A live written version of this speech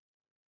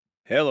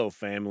Hello,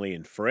 family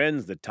and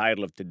friends. The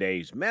title of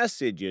today's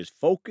message is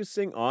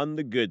Focusing on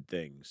the Good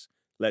Things.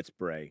 Let's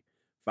pray.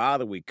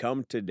 Father, we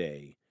come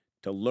today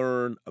to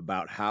learn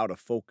about how to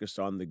focus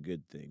on the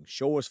good things.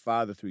 Show us,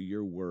 Father, through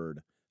your word,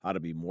 how to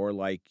be more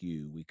like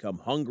you. We come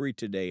hungry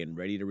today and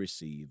ready to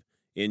receive.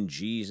 In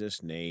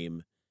Jesus'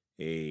 name,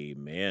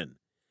 amen.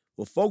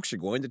 Well, folks, are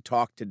going to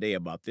talk today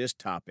about this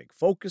topic,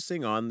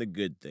 focusing on the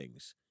good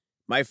things.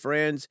 My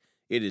friends,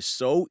 it is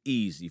so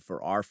easy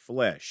for our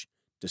flesh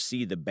to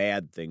see the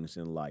bad things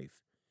in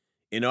life.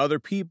 In other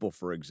people,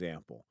 for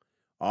example,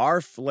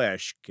 our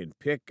flesh can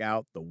pick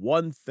out the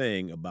one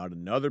thing about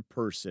another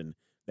person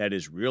that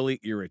is really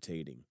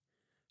irritating.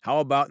 How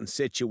about in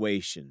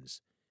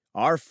situations?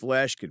 Our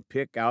flesh can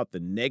pick out the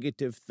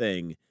negative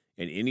thing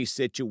in any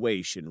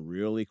situation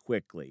really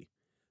quickly.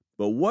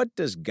 But what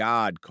does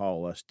God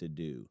call us to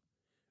do?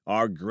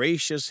 Our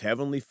gracious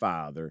Heavenly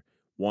Father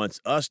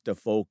wants us to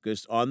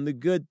focus on the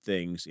good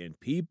things in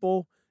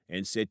people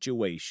and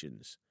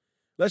situations.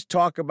 Let's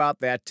talk about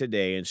that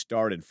today and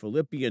start in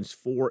Philippians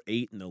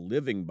 4:8 in the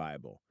Living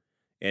Bible.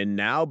 And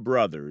now,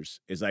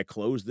 brothers, as I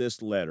close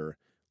this letter,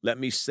 let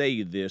me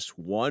say this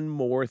one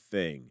more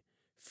thing.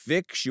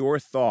 Fix your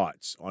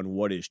thoughts on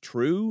what is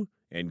true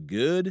and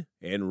good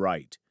and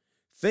right.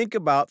 Think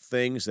about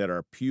things that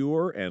are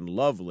pure and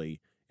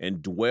lovely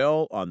and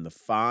dwell on the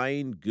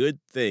fine,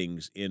 good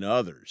things in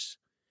others.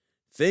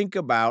 Think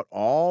about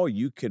all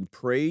you can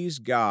praise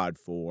God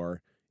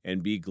for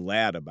and be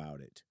glad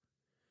about it.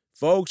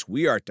 Folks,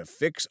 we are to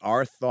fix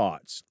our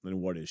thoughts on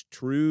what is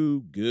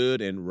true,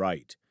 good, and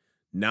right,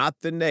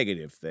 not the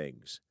negative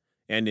things.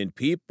 And in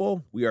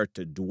people, we are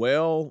to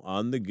dwell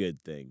on the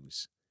good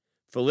things.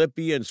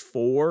 Philippians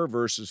 4,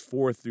 verses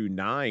 4 through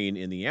 9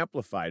 in the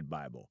Amplified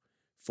Bible.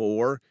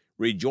 4,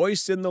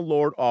 rejoice in the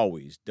Lord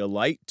always.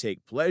 Delight,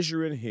 take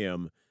pleasure in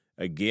him.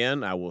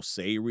 Again, I will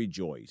say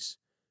rejoice.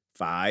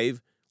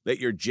 5, let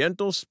your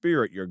gentle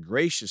spirit, your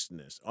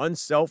graciousness,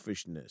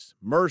 unselfishness,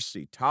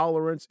 mercy,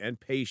 tolerance, and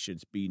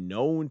patience be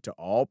known to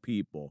all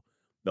people.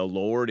 The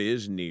Lord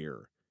is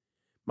near.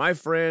 My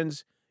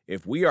friends,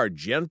 if we are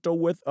gentle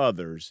with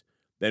others,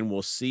 then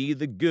we'll see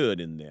the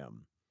good in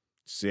them.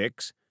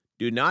 6,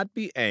 do not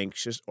be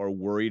anxious or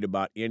worried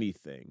about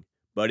anything,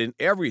 but in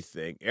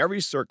everything,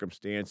 every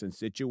circumstance and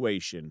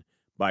situation,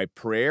 by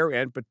prayer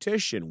and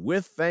petition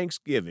with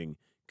thanksgiving,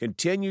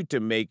 continue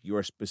to make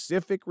your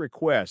specific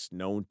requests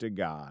known to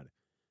God.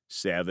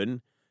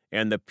 7,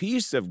 and the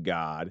peace of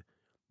God,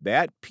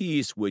 that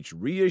peace which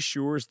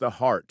reassures the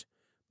heart,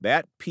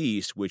 that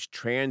peace which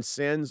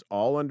transcends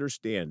all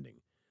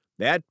understanding,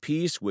 that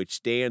peace which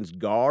stands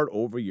guard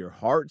over your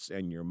hearts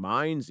and your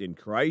minds in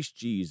Christ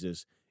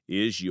Jesus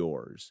is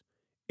yours.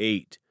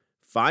 8,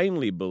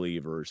 finally,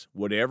 believers,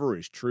 whatever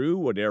is true,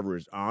 whatever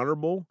is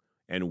honorable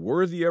and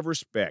worthy of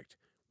respect,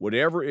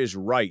 whatever is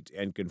right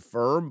and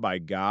confirmed by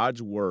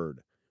God's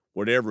word,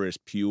 whatever is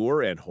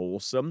pure and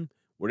wholesome,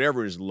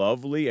 whatever is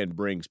lovely and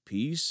brings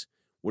peace,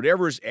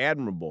 whatever is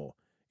admirable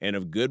and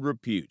of good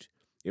repute,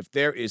 if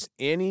there is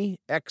any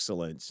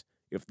excellence,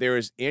 if there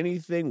is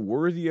anything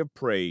worthy of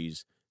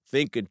praise,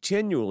 think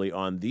continually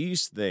on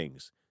these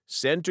things,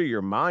 center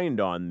your mind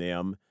on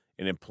them,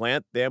 and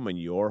implant them in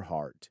your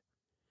heart.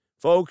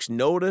 Folks,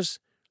 notice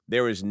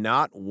there is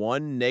not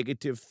one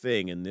negative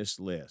thing in this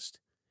list.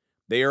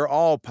 They are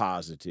all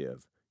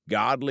positive,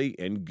 godly,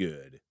 and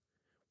good.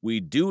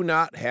 We do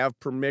not have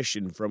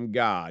permission from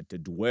God to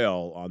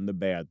dwell on the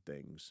bad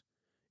things.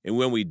 And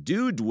when we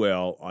do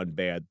dwell on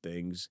bad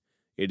things,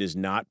 it is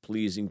not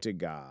pleasing to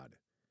God.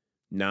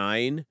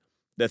 9,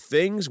 the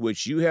things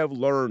which you have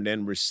learned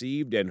and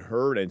received and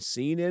heard and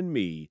seen in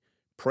me,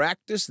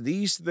 practice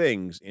these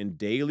things in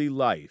daily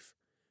life,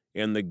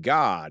 and the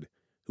God,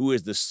 who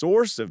is the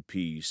source of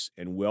peace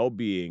and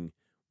well-being,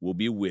 will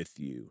be with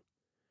you.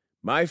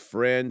 My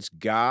friends,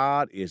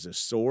 God is a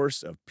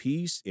source of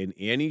peace in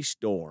any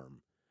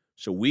storm,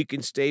 so we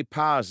can stay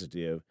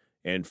positive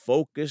and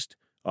focused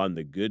on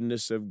the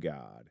goodness of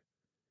God.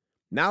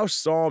 Now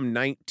Psalm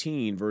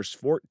 19, verse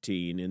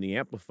 14 in the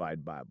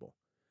Amplified Bible.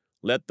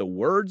 Let the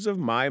words of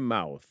my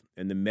mouth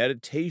and the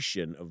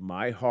meditation of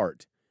my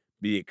heart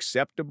be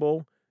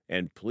acceptable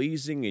and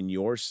pleasing in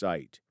your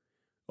sight.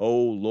 O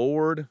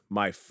Lord,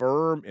 my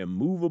firm,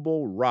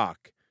 immovable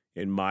rock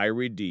and my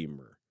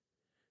Redeemer.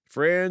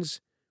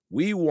 Friends,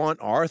 we want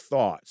our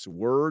thoughts,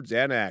 words,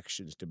 and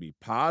actions to be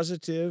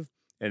positive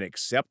and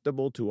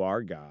acceptable to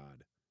our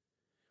God.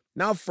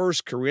 Now 1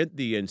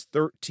 Corinthians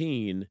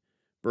 13,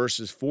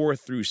 verses 4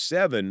 through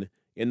 7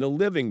 in the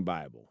Living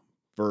Bible.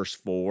 Verse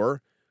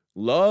 4,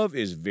 love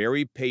is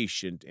very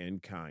patient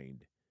and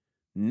kind,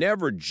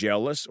 never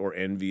jealous or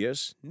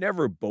envious,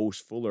 never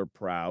boastful or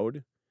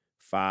proud.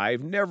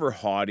 5, never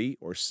haughty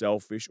or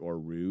selfish or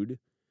rude.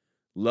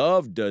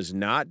 Love does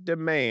not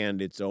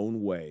demand its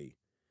own way.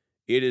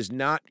 It is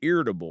not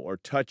irritable or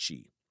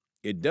touchy.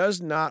 It does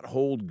not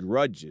hold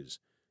grudges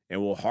and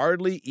will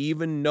hardly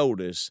even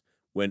notice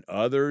when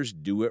others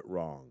do it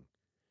wrong.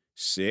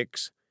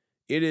 6,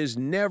 it is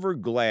never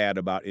glad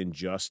about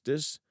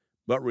injustice,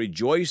 but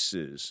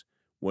rejoices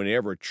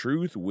whenever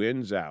truth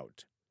wins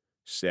out.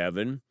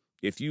 7.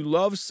 If you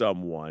love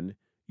someone,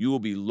 you will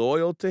be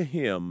loyal to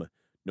him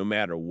no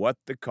matter what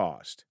the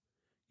cost.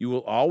 You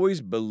will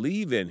always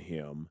believe in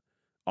him,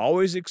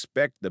 always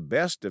expect the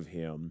best of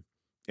him,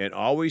 and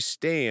always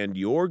stand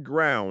your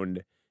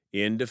ground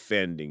in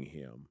defending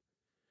him.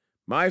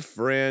 My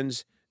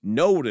friends,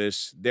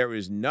 notice there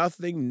is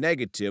nothing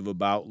negative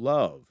about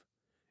love.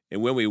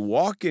 And when we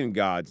walk in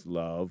God's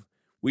love,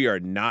 we are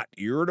not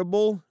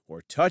irritable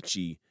or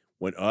touchy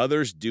when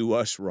others do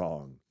us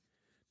wrong.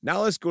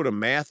 Now let's go to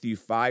Matthew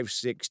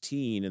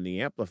 5:16 in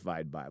the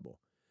Amplified Bible.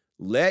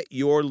 Let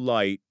your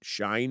light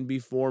shine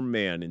before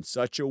men in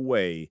such a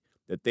way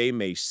that they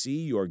may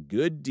see your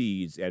good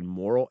deeds and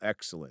moral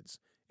excellence,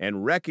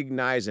 and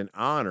recognize and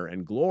honor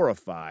and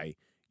glorify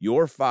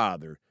your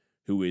Father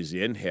who is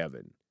in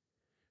heaven.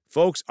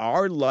 Folks,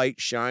 our light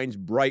shines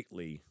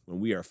brightly when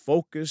we are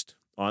focused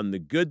on the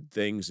good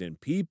things in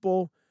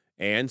people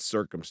and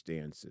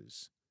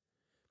circumstances.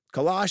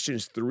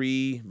 Colossians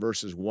 3,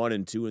 verses 1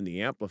 and 2 in the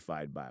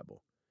Amplified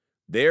Bible.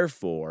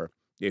 Therefore,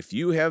 if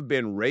you have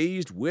been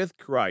raised with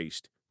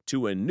Christ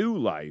to a new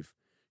life,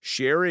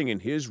 sharing in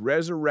his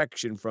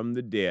resurrection from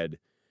the dead,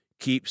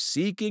 keep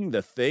seeking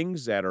the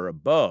things that are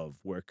above,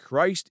 where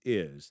Christ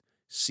is,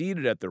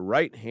 seated at the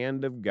right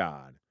hand of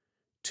God.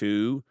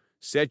 2.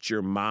 Set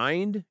your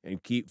mind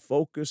and keep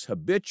focus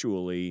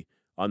habitually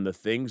on the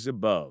things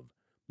above,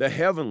 the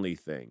heavenly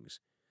things,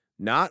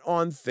 not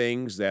on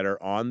things that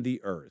are on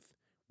the earth,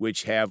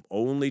 which have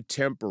only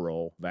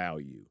temporal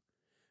value.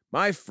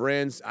 My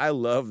friends, I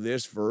love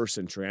this verse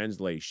and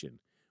translation.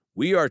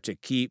 We are to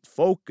keep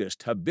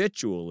focused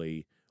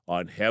habitually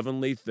on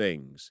heavenly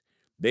things.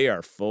 They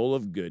are full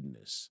of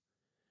goodness.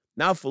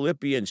 Now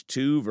Philippians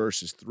 2,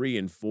 verses 3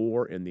 and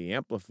 4 in the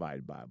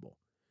Amplified Bible.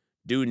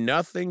 Do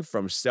nothing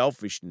from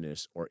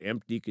selfishness or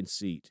empty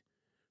conceit,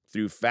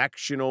 through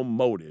factional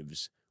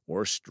motives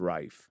or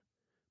strife,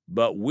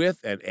 but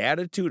with an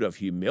attitude of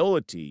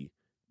humility,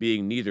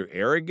 being neither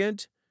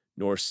arrogant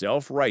nor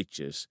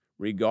self-righteous,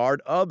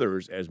 regard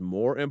others as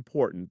more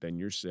important than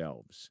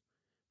yourselves.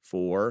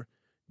 4.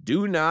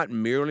 Do not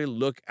merely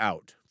look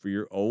out for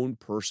your own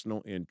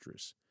personal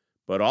interests,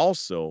 but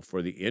also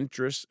for the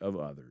interests of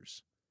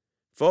others.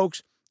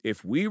 Folks,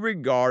 if we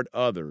regard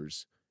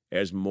others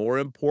as more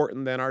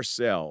important than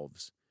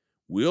ourselves,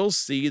 we'll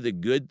see the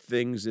good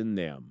things in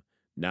them,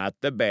 not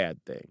the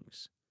bad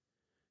things.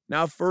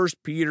 Now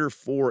 1 Peter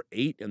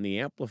 4:8 in the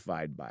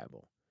Amplified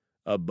Bible.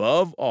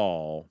 Above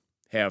all,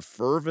 have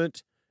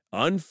fervent,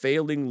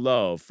 unfailing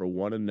love for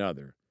one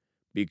another,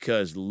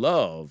 because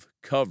love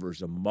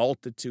covers a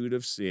multitude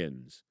of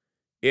sins.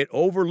 It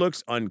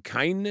overlooks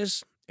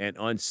unkindness and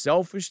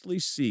unselfishly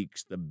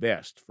seeks the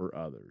best for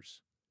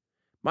others.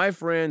 My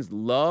friends,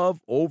 love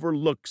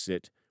overlooks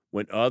it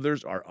when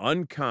others are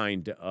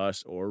unkind to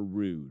us or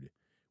rude.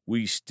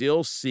 We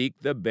still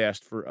seek the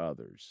best for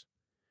others.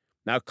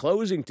 Now,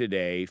 closing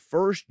today,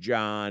 1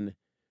 John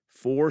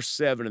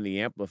 4:7 in the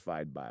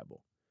Amplified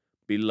Bible.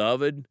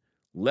 Beloved,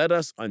 let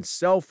us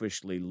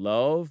unselfishly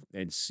love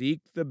and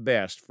seek the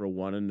best for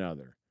one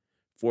another,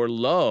 for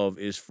love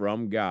is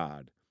from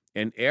God,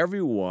 and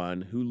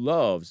everyone who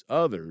loves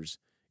others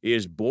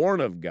is born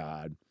of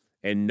God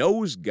and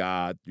knows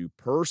God through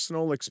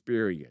personal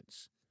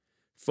experience.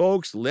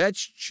 Folks,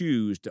 let's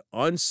choose to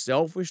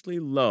unselfishly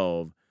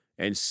love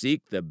and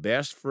seek the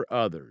best for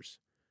others.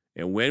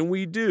 And when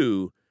we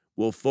do,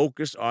 we'll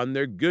focus on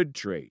their good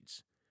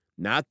traits,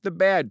 not the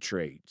bad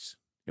traits.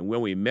 And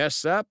when we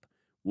mess up,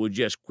 we'll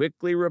just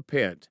quickly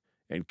repent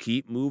and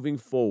keep moving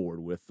forward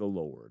with the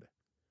Lord.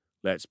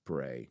 Let's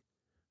pray.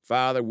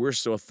 Father, we're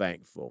so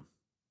thankful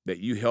that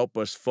you help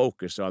us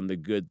focus on the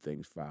good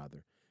things,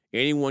 Father.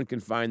 Anyone can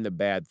find the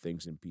bad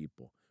things in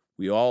people.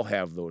 We all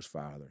have those,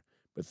 Father.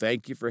 But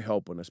thank you for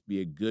helping us be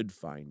a good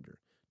finder,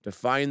 to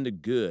find the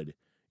good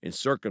in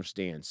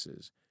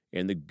circumstances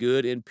and the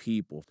good in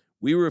people.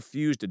 We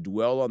refuse to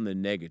dwell on the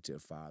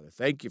negative, Father.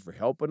 Thank you for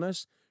helping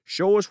us.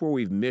 Show us where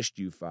we've missed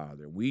you,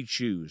 Father. We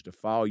choose to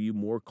follow you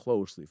more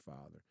closely,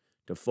 Father,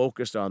 to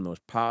focus on those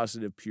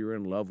positive, pure,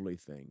 and lovely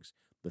things,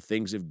 the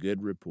things of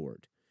good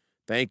report.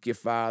 Thank you,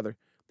 Father,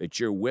 that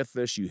you're with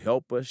us, you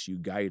help us, you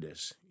guide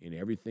us in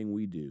everything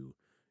we do,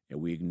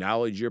 and we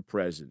acknowledge your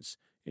presence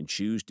and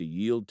choose to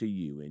yield to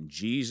you. In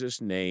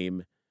Jesus'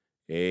 name,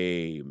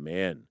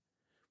 amen.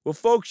 Well,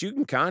 folks, you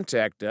can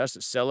contact us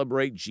at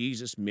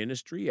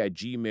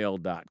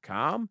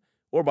celebratejesusministry@gmail.com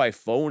or by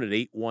phone at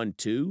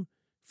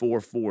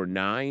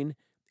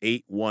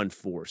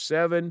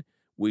 812-449-8147.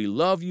 We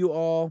love you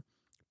all.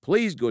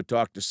 Please go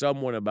talk to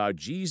someone about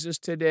Jesus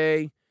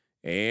today.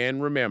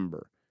 And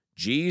remember,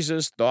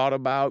 Jesus thought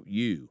about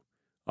you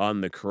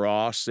on the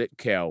cross at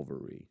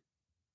Calvary.